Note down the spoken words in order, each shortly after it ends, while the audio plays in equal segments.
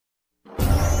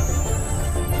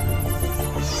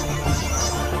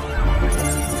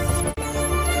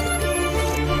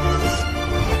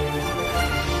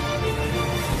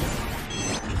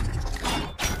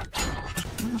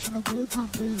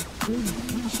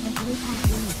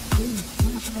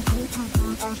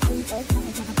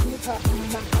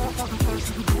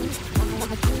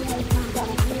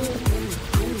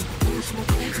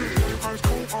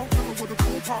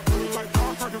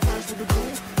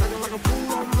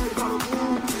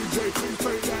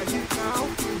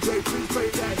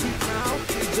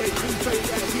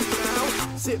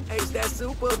Sip H, that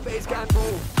super bass got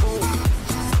boom, boom.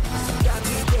 Got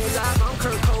me dead live, I'm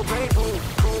Kurt Cobain, boom,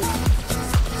 boom.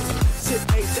 Sip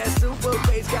H, that super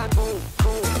bass got boom,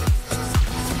 boom.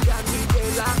 Got me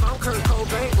dead live, I'm Kurt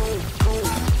Cobain, boom, boom.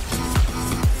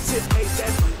 Sip H,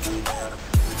 that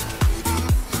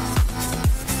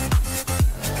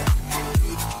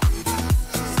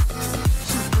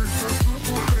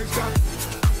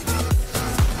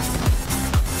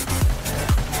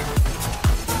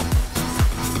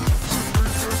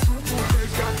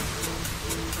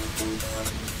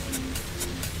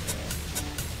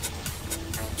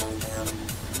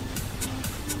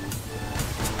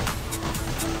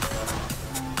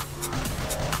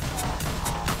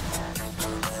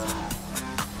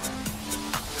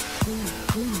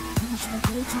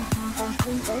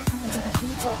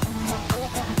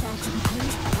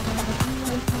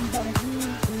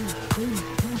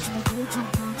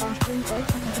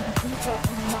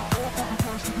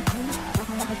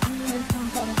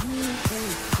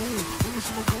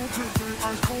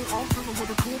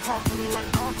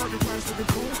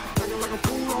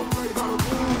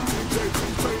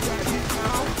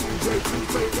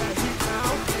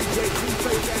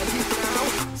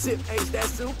Sip H, that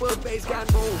super bass got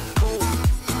boom, boom.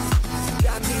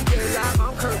 Got me dead live,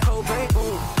 I'm Kurt Cobain,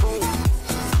 boom, boom.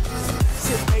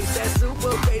 Sip H, that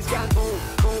super bass got boom,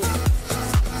 boom.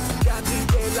 Got me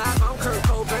dead live, I'm Kurt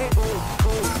Cobain, boom,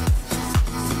 boom.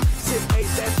 Sip H,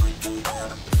 that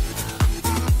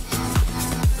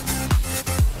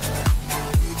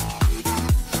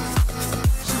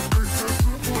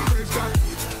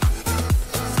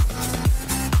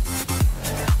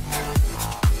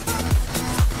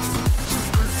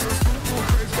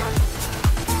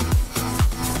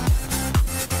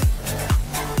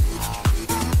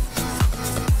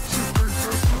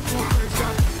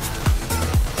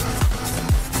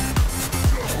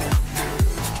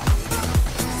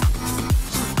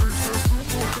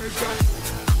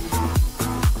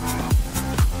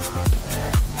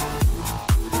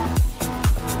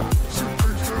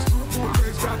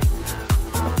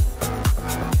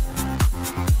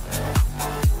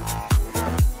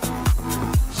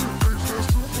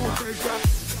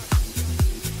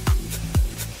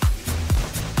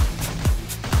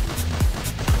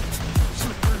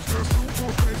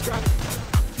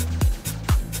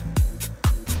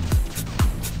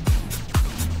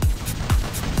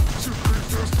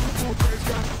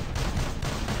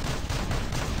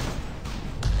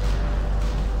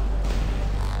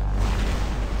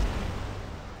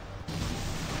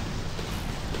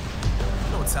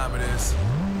time it is.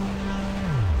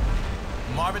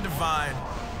 Marvin Devine,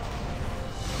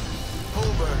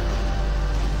 Hoover,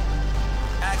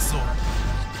 Axel,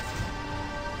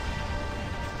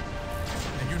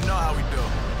 and you know how we do.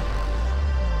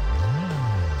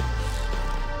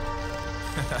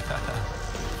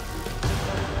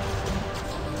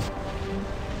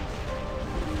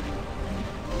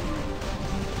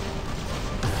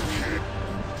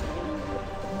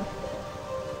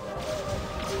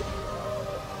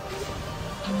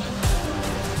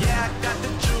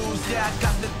 Yeah, I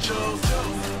got the juice.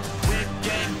 Whip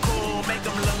game cool, make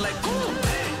them look like cool.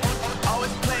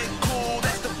 Always play cool,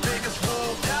 that's the biggest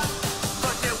rule.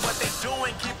 Forget what they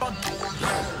doing, keep on doing.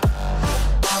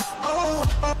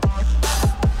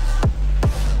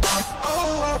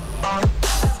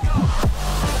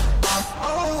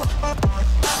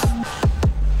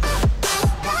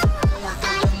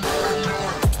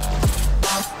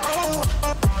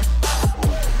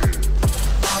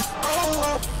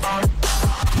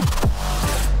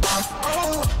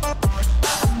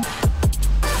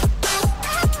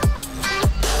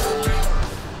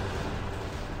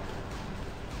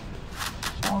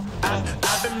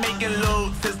 I've been making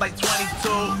loot since like 22.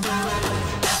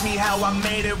 Ask me how I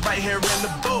made it right here in the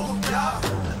booth.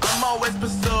 I'm always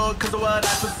pursued cause of what I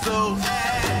pursue.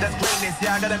 That's greatness,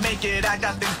 yeah, I gotta make it, I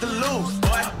got things to lose.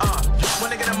 Boy, you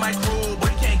wanna get in my crew,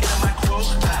 but you can't get in my crew.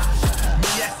 Me,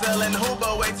 XL, and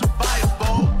Hoover, way too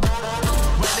fireball.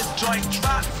 When this joint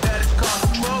drop, that is called the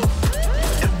truth.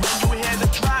 And when you hear the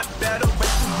drop, better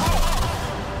wait to move.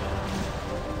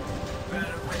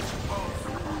 Better wait to move.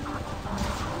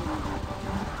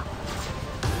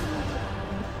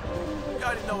 You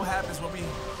already know what happens when we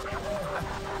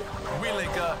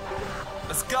link up.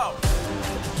 Let's go.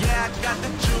 Yeah, I got the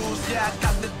juice, yeah, I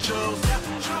got the juice.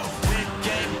 Big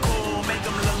game cool, make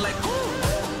them look like cool.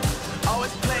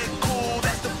 Always play it cool,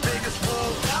 that's the biggest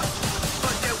rule.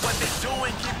 Forget what they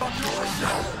doing, keep on doing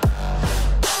so.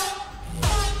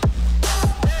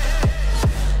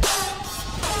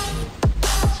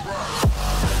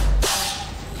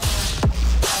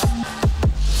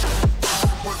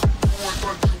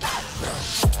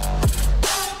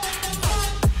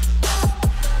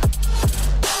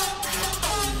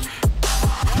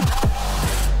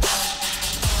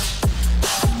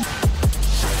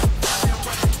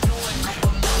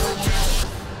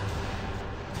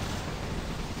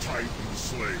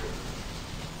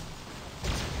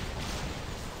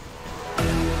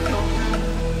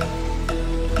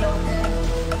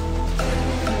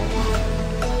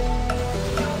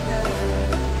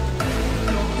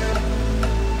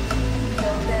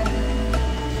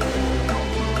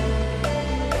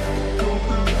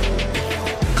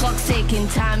 Ticking,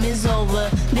 time is over.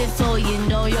 Before you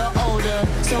know you're older.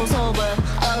 So sober,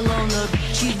 alone, look,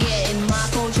 you getting my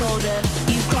cold shoulder.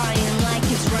 You crying like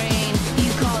it's rain.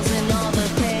 You causing all the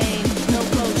pain. No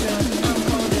closure, I'm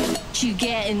colder. You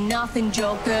getting nothing,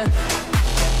 Joker.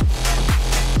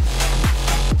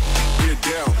 Get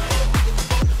down.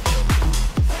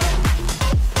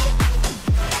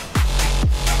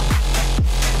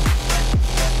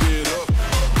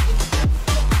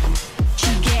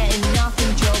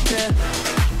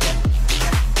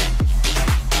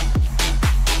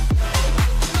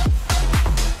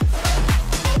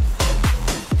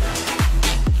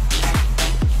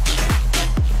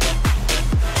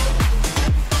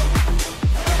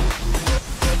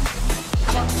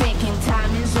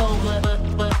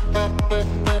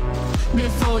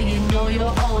 Before you know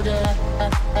you're older,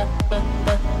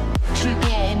 you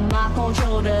getting my cold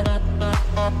shoulder.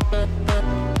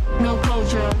 No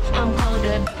closure, I'm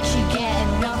colder. She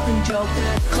getting nothing,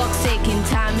 Joker. Clock's ticking,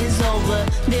 time is over.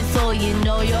 Before you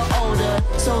know you're older,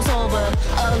 so sober,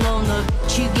 alone, look,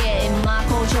 you getting my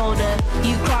cold shoulder.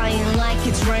 You crying like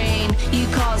it's rain. You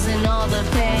causing all the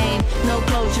pain. No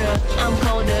closure, I'm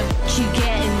colder. She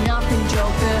getting nothing,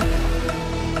 Joker.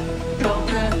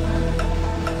 Joker.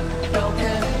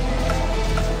 Joker,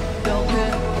 Joker,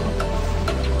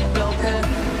 Joker,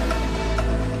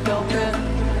 Joker,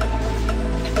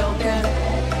 Joker,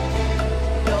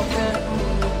 Joker.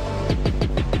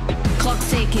 Clock's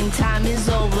ticking, time is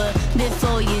over.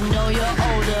 Before you know you're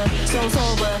older, so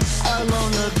sober,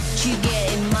 alone, look, you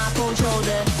getting my cold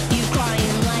shoulder. You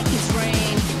crying like it's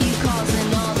rain. You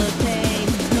causing all the pain.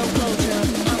 No closure,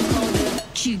 I'm colder.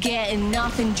 You getting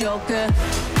nothing, Joker.